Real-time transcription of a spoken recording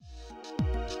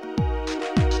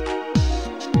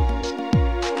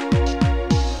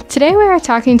Today we are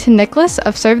talking to Nicholas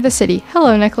of Serve the City.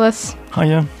 Hello, Nicholas.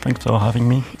 Hiya, thanks for having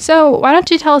me. So why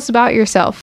don't you tell us about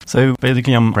yourself? So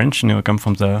basically I'm French, I come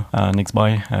from the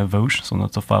nearby Vosges, so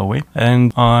not so far away.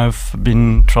 And I've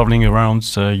been traveling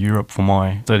around Europe for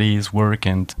my studies, work,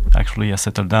 and actually I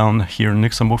settled down here in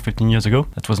Luxembourg 15 years ago.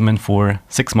 That was meant for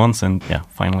 6 months, and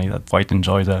finally I quite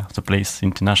enjoy the place,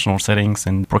 international settings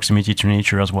and proximity to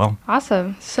nature as well.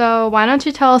 Awesome. So why don't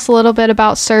you tell us a little bit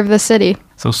about Serve the City?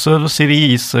 So Serve the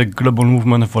City is a global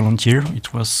movement of volunteers.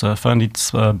 It was founded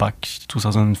back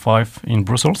 2005 in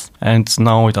Brussels, and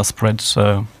now it has spread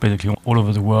basically all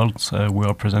over the world. We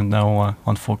are present now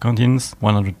on 4 continents,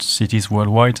 100 cities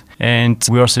worldwide, and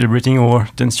we are celebrating our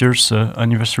 10th years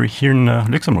anniversary here in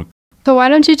Luxembourg. So why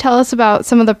don't you tell us about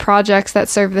some of the projects that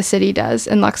Serve the City does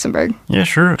in Luxembourg? Yeah,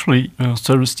 sure. Actually,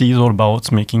 Serve the City is all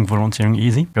about making volunteering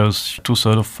easy, because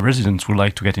 2/3 of residents would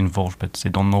like to get involved, but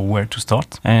they don't know where to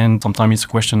start. And sometimes it's a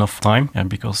question of time,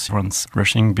 because everyone's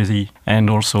rushing, busy, and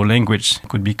also language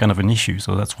could be kind of an issue.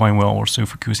 So that's why we're also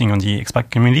focusing on the expat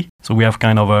community. So we have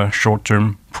kind of a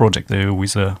short-term project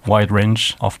with a wide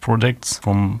range of projects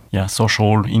from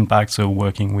social impact, so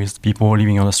working with people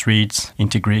living on the streets,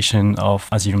 integration of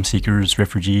asylum seekers,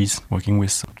 refugees, working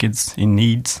with kids in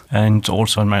need, and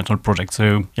also environmental projects.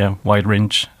 So wide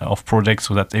range of projects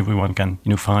so that everyone can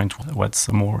find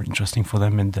what's more interesting for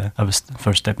them and have a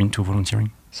first step into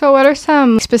volunteering. So what are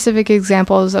some specific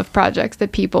examples of projects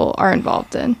that people are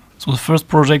involved in? So the first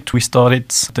project we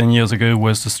started 10 years ago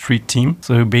was the street team.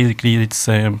 So basically it's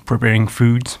preparing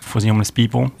food for the homeless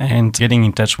people and getting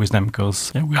in touch with them,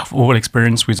 because we have all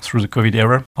experience through the COVID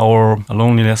era. Our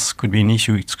loneliness could be an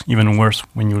issue. It's even worse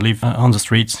when you live on the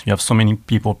streets. You have so many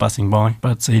people passing by,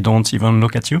 but they don't even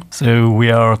look at you. So we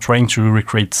are trying to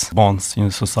recreate bonds in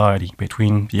society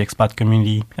between the expat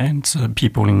community and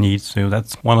people in need. So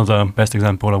that's one of the best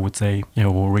examples, I would say,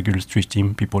 our regular street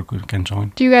team people can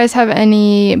join. Do you guys have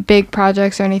any big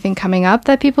projects or anything coming up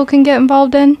that people can get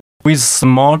involved in? With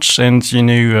March and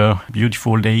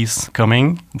beautiful days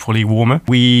coming, hopefully warmer,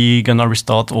 we gonna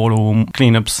restart all our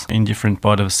cleanups in different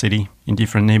parts of the city, in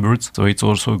different neighborhoods. So it's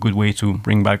also a good way to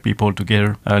bring back people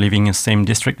together living in the same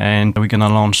district. And we're gonna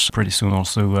launch pretty soon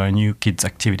also new kids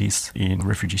activities in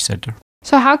refugee center.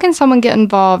 So how can someone get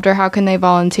involved, or how can they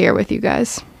volunteer with you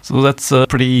guys? So that's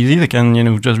pretty easy. They can,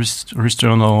 just register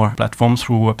on our platform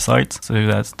through a website. So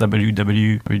that's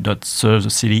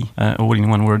www.servethecity, all in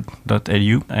one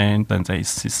word.lu. And then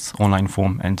there's this online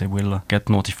form, and they will get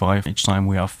notified each time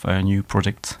we have a new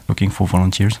project looking for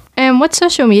volunteers. And what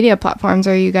social media platforms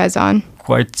are you guys on?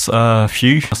 Quite a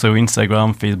few. So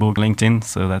Instagram, Facebook, LinkedIn,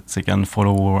 so that they can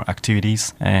follow our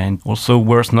activities. And also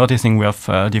worth noticing, we have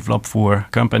developed for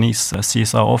companies a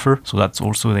CSR offer, so that's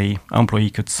also the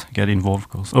employee could get involved,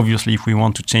 because obviously if we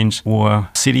want to change our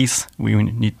cities, we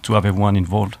need to have everyone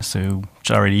involved. So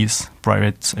charities,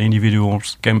 private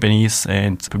individuals, companies,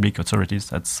 and public authorities.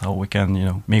 That's how we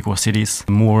can, make our cities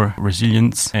more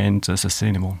resilient and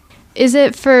sustainable. Is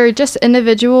it for just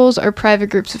individuals or private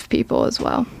groups of people as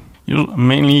well?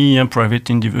 Mainly private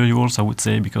individuals, I would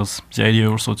say, because the idea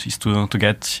also is to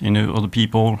get other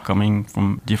people coming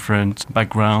from different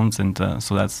backgrounds, and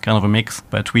so that's kind of a mix.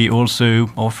 But we also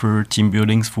offer team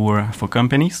buildings for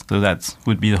companies, so that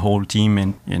would be the whole team,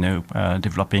 and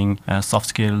developing soft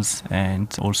skills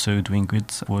and also doing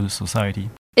good for the society.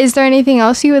 Is there anything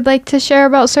else you would like to share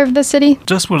about Serve the City?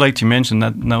 Just would like to mention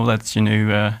that now that,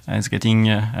 it's getting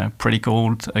pretty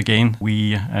cold again,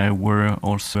 we were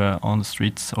also on the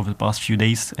streets over the past few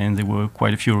days, and there were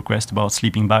quite a few requests about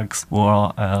sleeping bags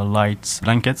or light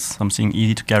blankets, something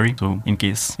easy to carry. So in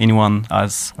case anyone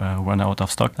has run out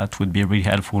of stock, that would be really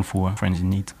helpful for friends in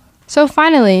need. So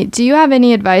finally, do you have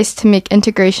any advice to make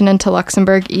integration into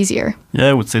Luxembourg easier? Yeah,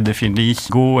 I would say definitely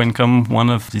go and come one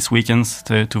of these weekends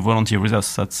to volunteer with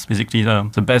us. That's basically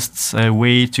the best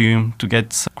way to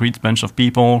get a great bunch of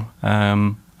people,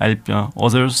 help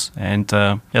others, and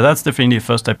that's definitely the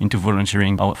first step into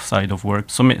volunteering outside of work.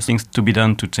 So many things to be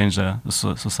done to change the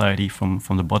society from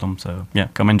the bottom. So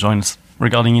come and join us.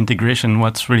 Regarding integration,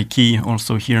 what's really key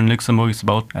also here in Luxembourg is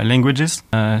about languages.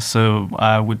 So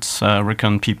I would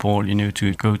recommend people,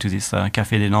 to go to this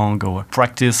Café des Langues or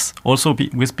practice also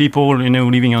with people,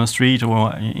 living on the street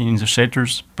or in the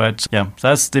shelters. But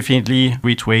that's definitely a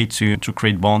great way to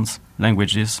create bonds.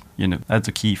 Languages, that's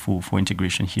the key for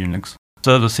integration here in Lux.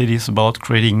 The city is about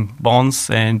creating bonds,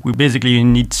 and we basically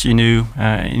need,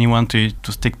 anyone to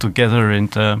stick together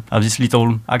and have this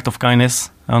little act of kindness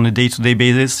on a day-to-day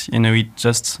basis. It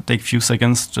just take a few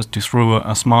seconds just to throw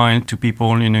a smile to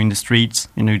people, in the streets,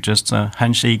 just a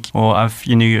handshake or have,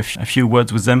 a few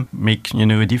words with them, make,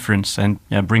 a difference, and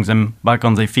bring them back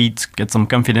on their feet, get some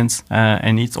confidence,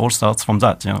 and it all starts from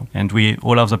that, and we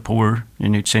all have the power,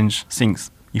 change things.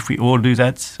 If we all do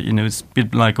that, it's a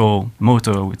bit like our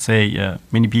motto, I would say,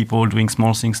 many people doing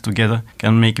small things together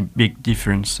can make a big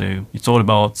difference. So it's all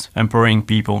about empowering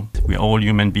people. We're all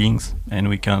human beings and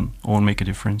we can all make a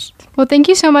difference. Well, thank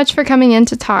you so much for coming in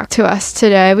to talk to us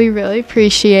today. We really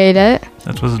appreciate it.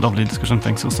 That was a lovely discussion.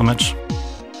 Thanks so much.